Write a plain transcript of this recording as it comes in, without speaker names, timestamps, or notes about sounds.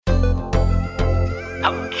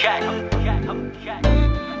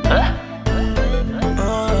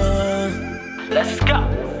Let's go.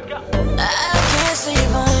 I can't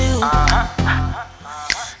sleep on you. I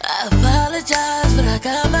apologize, but I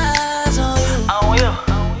got my eyes on you.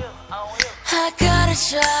 I gotta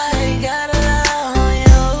try, gotta lie on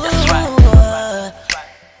you. That's right.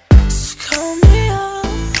 So call me up,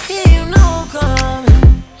 yeah, you know I'm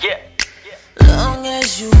coming. Yeah. Long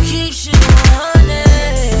as you keep shit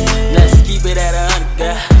 100. Let's keep it at 100,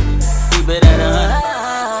 girl. Keep it at 100.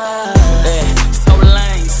 Yeah, Tory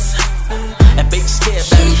Lanez and big scared,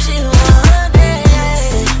 baby. Keep shit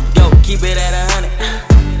 100. Go, keep it at 100.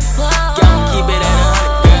 Go, keep it at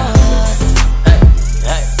 100, girl. Hey,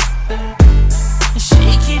 hey. She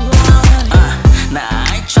keep 100. Nah,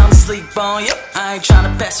 I ain't tryna sleep on you. I ain't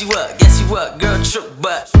tryna pass you up, guess you up, girl, true.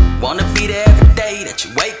 But wanna be there every day that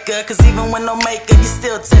you wake up. Cause even when no makeup, you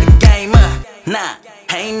still tear the game up. Nah,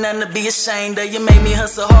 ain't nothing to be ashamed of. You made me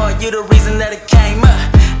hustle hard, you the reason that it came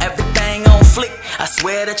up. Everything on flick, I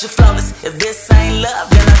swear that you're flawless. If this ain't love,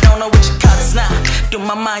 then I don't know what you call this. Nah, through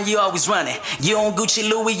my mind you always running. You on Gucci,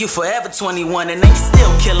 Louis, you forever 21. And then you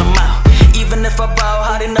still kill them out. Even if I ball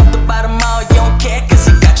hard enough to buy them all, you don't care cause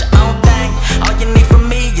you got your own thing. All you need from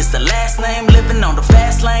me is the last name. Living on the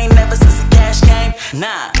fast lane ever since the cash came.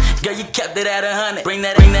 Nah, girl, you kept it at 100. Bring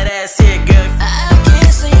that ass here, girl. I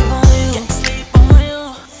can't sleep on you. Can't sleep on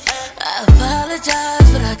you. I apologize,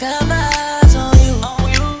 but I got my eyes on you.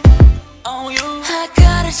 On you. I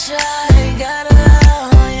gotta try, gotta lie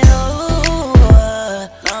on you.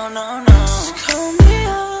 No. So call me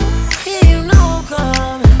up, yeah, you know I'm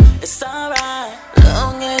coming. It's alright.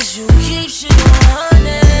 Long as you keep shit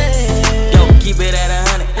 100. Yo, keep it at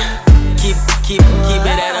 100. Keep it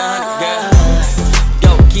at 100, girl.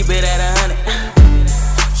 Yo, keep it at 100.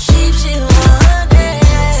 Keep shit 100.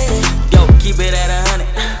 Yo, keep it at 100.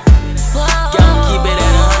 Yo, keep it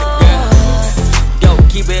at 100, girl. Yo,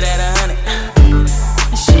 keep it at 100.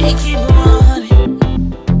 She keep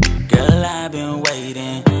 100. Girl, I've been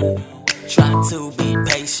waiting, trying to be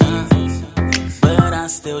patient, but I'm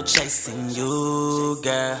still chasing you,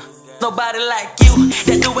 girl. Nobody like you,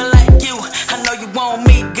 that do it like you. I know you want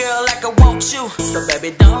me, girl, like I want you. So baby,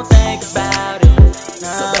 don't think about it.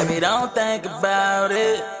 So baby, don't think about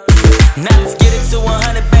it. Now let's get it to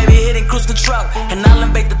 100, baby, hitting cruise control, and I'll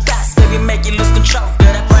invade the